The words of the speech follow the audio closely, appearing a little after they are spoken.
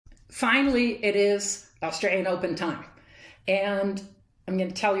finally it is Australian Open time. And I'm going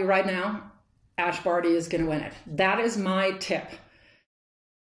to tell you right now, Ash Barty is going to win it. That is my tip.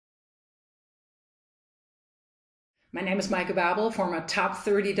 My name is Meike Babel, former top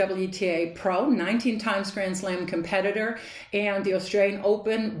 30 WTA pro, 19 times Grand Slam competitor, and the Australian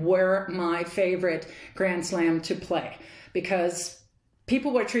Open were my favorite Grand Slam to play because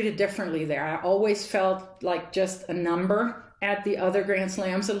people were treated differently there. I always felt like just a number at the other Grand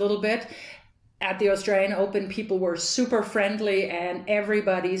Slams a little bit. At the Australian Open, people were super friendly, and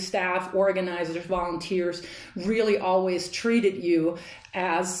everybody, staff, organizers, volunteers, really always treated you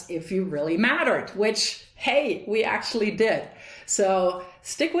as if you really mattered, which, hey, we actually did. So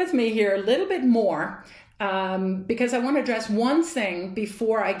stick with me here a little bit more because I want to address one thing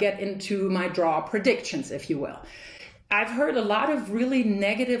before I get into my draw predictions, if you will. I've heard a lot of really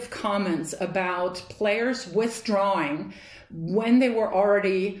negative comments about players withdrawing when they were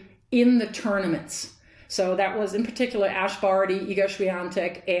already in the tournaments. So that was in particular Ash Barty, Iga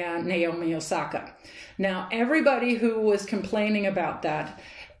Swiatek, and Naomi Osaka. Now, everybody who was complaining about that,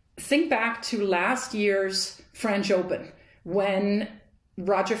 think back to last year's French Open when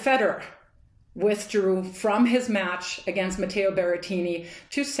Roger Federer withdrew from his match against Matteo Berrettini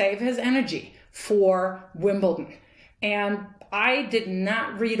to save his energy for Wimbledon. And I did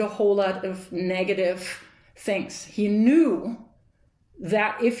not read a whole lot of negative things. He knew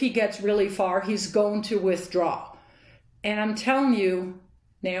that if he gets really far, he's going to withdraw. And I'm telling you,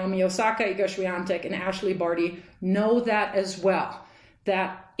 Naomi Osaka, Iga Swiatek, and Ashleigh Barty know that as well,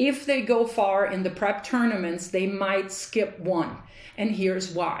 that if they go far in the prep tournaments, they might skip one. And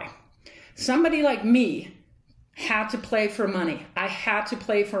here's why. Somebody like me had to play for money. I had to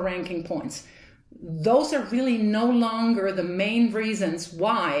play for ranking points. Those are really no longer the main reasons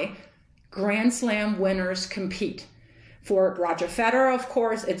why Grand Slam winners compete. For Roger Federer, of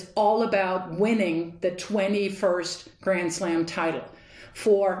course, it's all about winning the 21st Grand Slam title.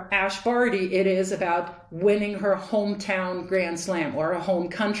 For Ash Barty, it is about winning her hometown Grand Slam or a home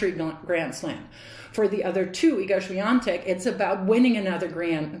country Grand Slam. For the other two, Iga Swiatek, it's about winning another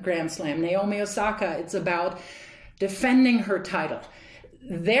Grand Slam. Naomi Osaka, it's about defending her title.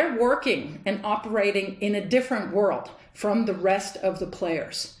 They're working and operating in a different world from the rest of the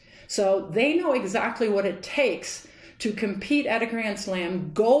players. So they know exactly what it takes to compete at a Grand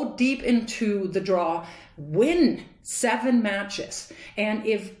Slam, go deep into the draw, win 7 matches. And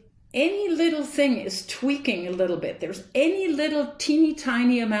if any little thing is tweaking a little bit, there's any little teeny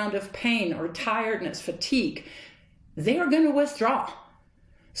tiny amount of pain or tiredness, fatigue, they are going to withdraw.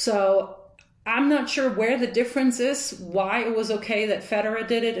 So I'm not sure where the difference is, why it was okay that Federer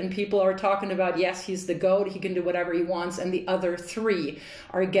did it, and people are talking about, yes, he's the GOAT, he can do whatever he wants, and the other 3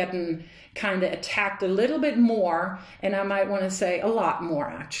 are getting kind of attacked a little bit more, and I might want to say a lot more,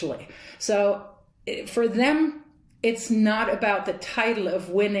 actually. So for them, it's not about the title of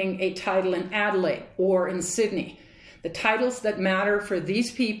winning a title in Adelaide or in Sydney. The titles that matter for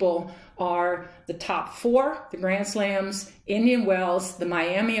these people are the top 4, the Grand Slams, Indian Wells, the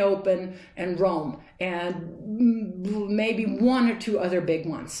Miami Open, and Rome, and maybe 1 or 2 other big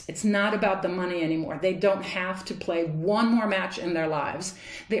ones. It's not about the money anymore. They don't have to play one more match in their lives.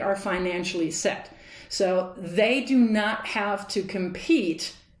 They are financially set. So they do not have to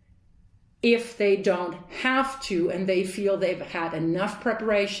compete if they don't have to, and they feel they've had enough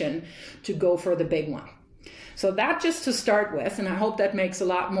preparation to go for the big one. So that just to start with, and I hope that makes a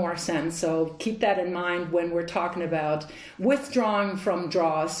lot more sense. So keep that in mind when we're talking about withdrawing from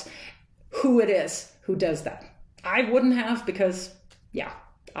draws, who it is who does that. I wouldn't have because, yeah,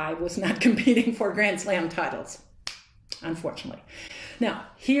 I was not competing for Grand Slam titles, unfortunately. Now,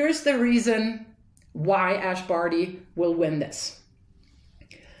 here's the reason why Ash Barty will win this.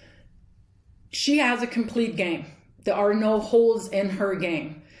 She has a complete game. There are no holes in her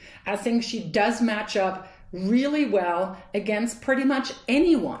game. I think she does match up really well against pretty much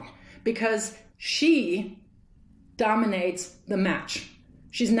anyone because she dominates the match.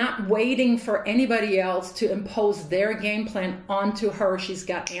 She's not waiting for anybody else to impose their game plan onto her. She's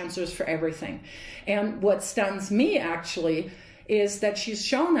got answers for everything. And what stuns me actually is that she's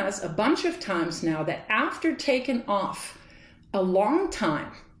shown us a bunch of times now that after taking off a long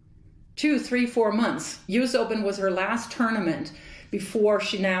time, 2, 3, 4 months, US Open was her last tournament before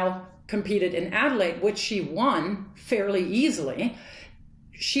she now competed in Adelaide, which she won fairly easily.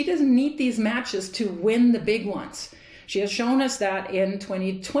 She doesn't need these matches to win the big ones. She has shown us that in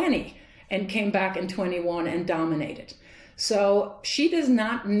 2020 and came back in 21 and dominated. So she does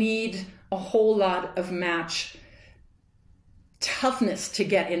not need a whole lot of match toughness to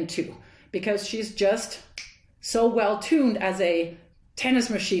get into because she's just so well tuned as a tennis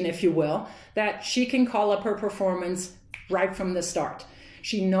machine, if you will, that she can call up her performance right from the start.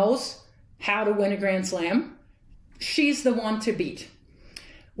 She knows how to win a Grand Slam. She's the one to beat.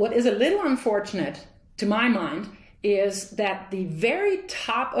 What is a little unfortunate, to my mind, is that the very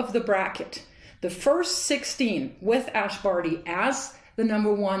top of the bracket, the first 16 with Ashleigh Barty as the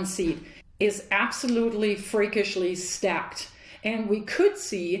 #1 seed, is absolutely freakishly stacked. And we could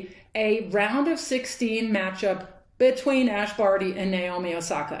see a round of 16 matchup between Ashleigh Barty and Naomi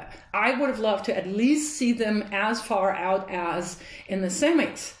Osaka. I would have loved to at least see them as far out as in the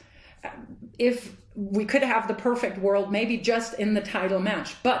semis. If we could have the perfect world, maybe just in the title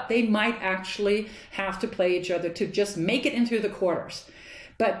match, but they might actually have to play each other to just make it into the quarters.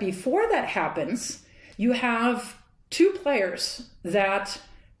 But before that happens, you have two players that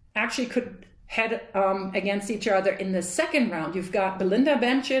actually could head against each other in the second round. You've got Belinda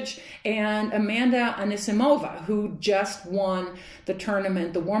Bencic and Amanda Anisimova, who just won the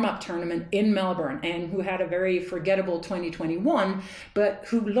tournament, the warm-up tournament in Melbourne, and who had a very forgettable 2021, but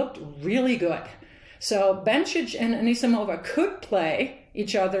who looked really good. So Bencic and Anisimova could play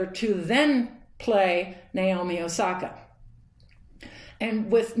each other to then play Naomi Osaka.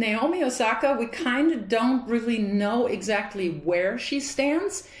 And with Naomi Osaka, we kind of don't really know exactly where she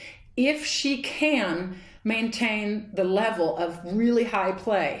stands, if she can maintain the level of really high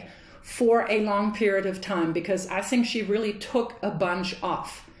play for a long period of time, because I think she really took a bunch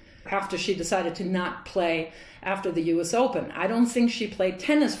off after she decided to not play after the US Open. I don't think she played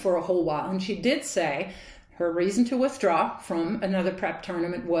tennis for a whole while, and she did say her reason to withdraw from another prep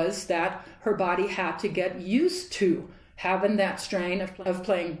tournament was that her body had to get used to having that strain of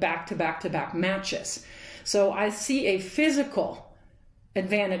playing back-to-back-to-back matches. So I see a physical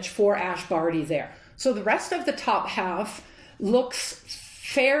advantage for Ashleigh Barty there. So the rest of the top half looks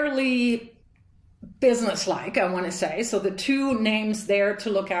fairly businesslike, I want to say. So the two names there to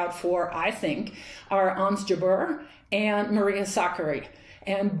look out for, I think, are Ons Jabeur and Maria Sakkari.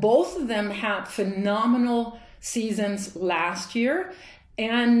 And both of them had phenomenal seasons last year.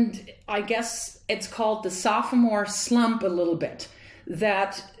 And I guess it's called the sophomore slump a little bit,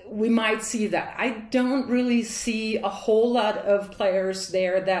 that we might see that. I don't really see a whole lot of players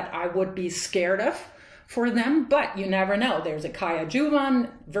there that I would be scared of for them, but you never know. There's a Kaya Juvan,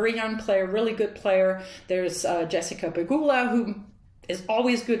 very young player, really good player. There's Jessica Pegula, who is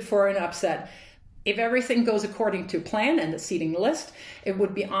always good for an upset. If everything goes according to plan and the seeding list, it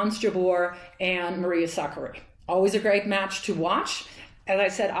would be Ons Jabeur and Maria Sakkari. Always a great match to watch. As I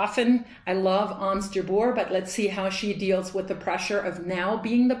said, often I love Ons Jabeur, but let's see how she deals with the pressure of now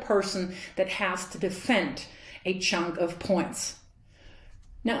being the person that has to defend a chunk of points.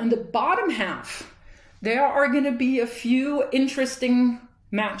 Now, in the bottom half, there are going to be a few interesting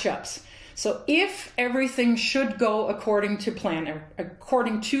matchups. So if everything should go according to plan, or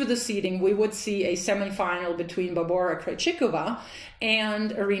according to the seeding, we would see a semifinal between Barbora Krejcikova and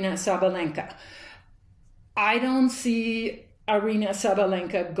Aryna Sabalenka. I don't see Aryna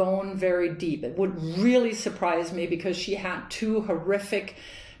Sabalenka going very deep. It would really surprise me, because she had two horrific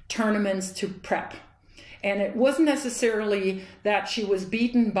tournaments to prep. And it wasn't necessarily that she was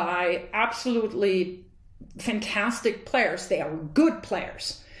beaten by absolutely fantastic players. They are good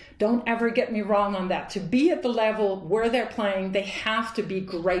players. Don't ever get me wrong on that. To be at the level where they're playing, they have to be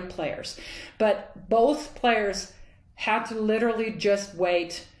great players. But both players had to literally just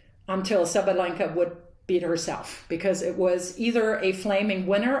wait until Sabalenka would beat herself, because it was either a flaming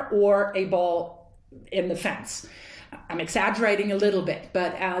winner or a ball in the fence. I'm exaggerating a little bit,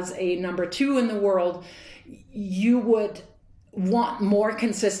 but as a #2 in the world, you would want more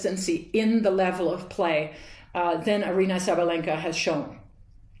consistency in the level of play than Aryna Sabalenka has shown.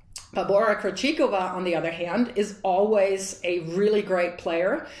 Barbora Krejcikova, on the other hand, is always a really great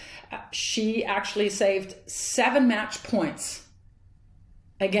player. She actually saved 7 match points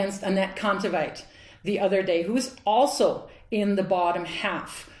against Anett Kontaveit the other day, who is also in the bottom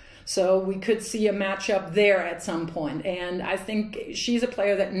half. So we could see a matchup there at some point. And I think she's a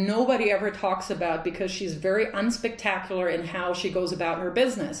player that nobody ever talks about, because she's very unspectacular in how she goes about her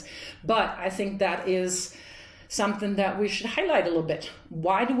business. But I think that is something that we should highlight a little bit.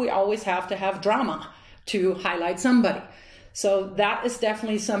 Why do we always have to have drama to highlight somebody? So that is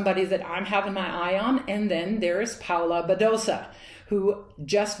definitely somebody that I'm having my eye on. And then there's Paula Badosa, who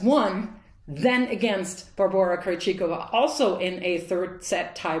just won then against Barbora Krejcikova, also in a third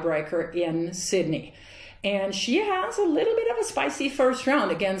set tiebreaker in Sydney. And she has a little bit of a spicy first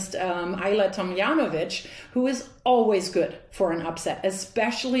round against Ajla Tomljanovic, who is always good for an upset,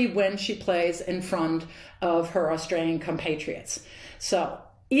 especially when she plays in front of her Australian compatriots. So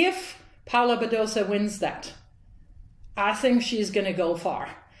if Paula Badosa wins that, I think she's going to go far.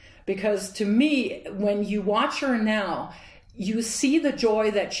 Because to me, when you watch her now, you see the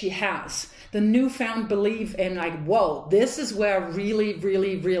joy that she has, the newfound belief in like, whoa, this is where I really,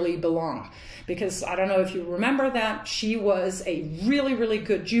 really, really belong. Because I don't know if you remember that, she was a really, really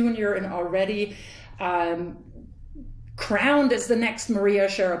good junior and already crowned as the next Maria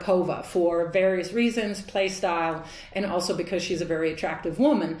Sharapova for various reasons, play style, and also because she's a very attractive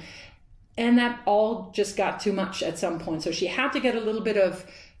woman. And that all just got too much at some point. So she had to get a little bit of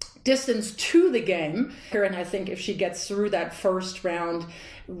distance to the game. And I think if she gets through that first round,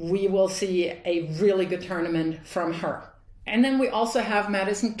 we will see a really good tournament from her. And then we also have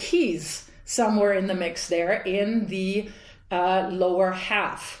Madison Keys somewhere in the mix there in the lower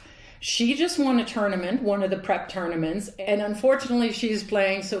half. She just won a tournament, one of the prep tournaments, and unfortunately she's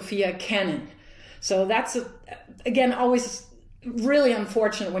playing Sofia Kenin. So that's, again, always really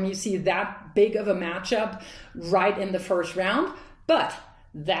unfortunate when you see that big of a matchup right in the first round. But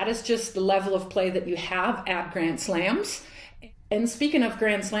that is just the level of play that you have at Grand Slams. And speaking of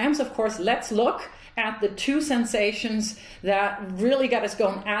Grand Slams, of course, let's look at the two sensations that really got us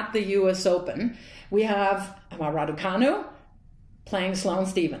going at the US Open. We have Raducanu playing Sloane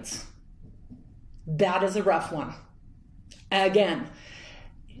Stephens. That is a rough one. Again,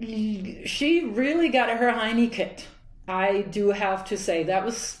 she really got her hiney kicked. I do have to say that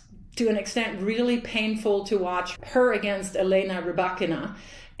was to an extent really painful to watch her against Elena Rybakina.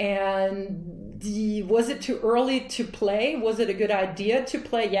 And was it too early to play? Was it a good idea to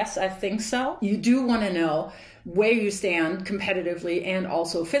play? Yes, I think so. You do want to know where you stand competitively and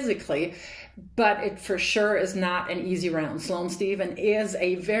also physically, but it for sure is not an easy round. Sloane Stephens is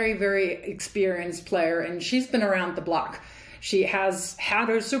a very, very experienced player, and she's been around the block. She has had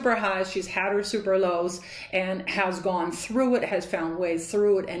her super highs, she's had her super lows, and has gone through it, has found ways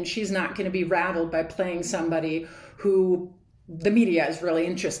through it, and she's not going to be rattled by playing somebody who the media is really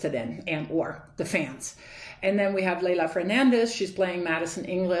interested in, and or the fans. And then we have Leylah Fernandez. She's playing Madison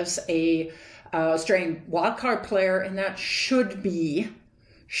Inglis, a Australian wildcard player, and that should be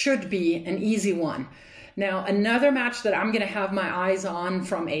an easy one. Now, another match that I'm going to have my eyes on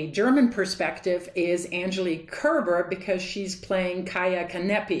from a German perspective is Angelique Kerber, because she's playing Kaia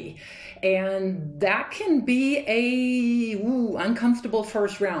Kanepi. And that can be a uncomfortable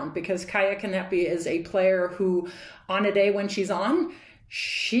first round, because Kaia Kanepi is a player who, on a day when she's on,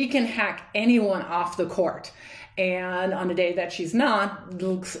 she can hack anyone off the court. And on a day that she's not,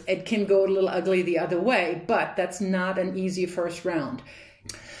 it can go a little ugly the other way, but that's not an easy first round.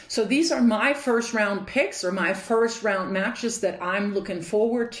 So these are my first round picks, or my first round matches that I'm looking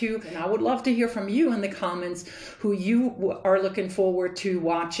forward to. And I would love to hear from you in the comments who you are looking forward to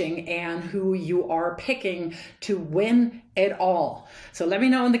watching and who you are picking to win it all. So let me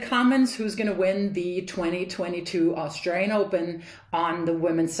know in the comments who's going to win the 2022 Australian Open on the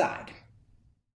women's side.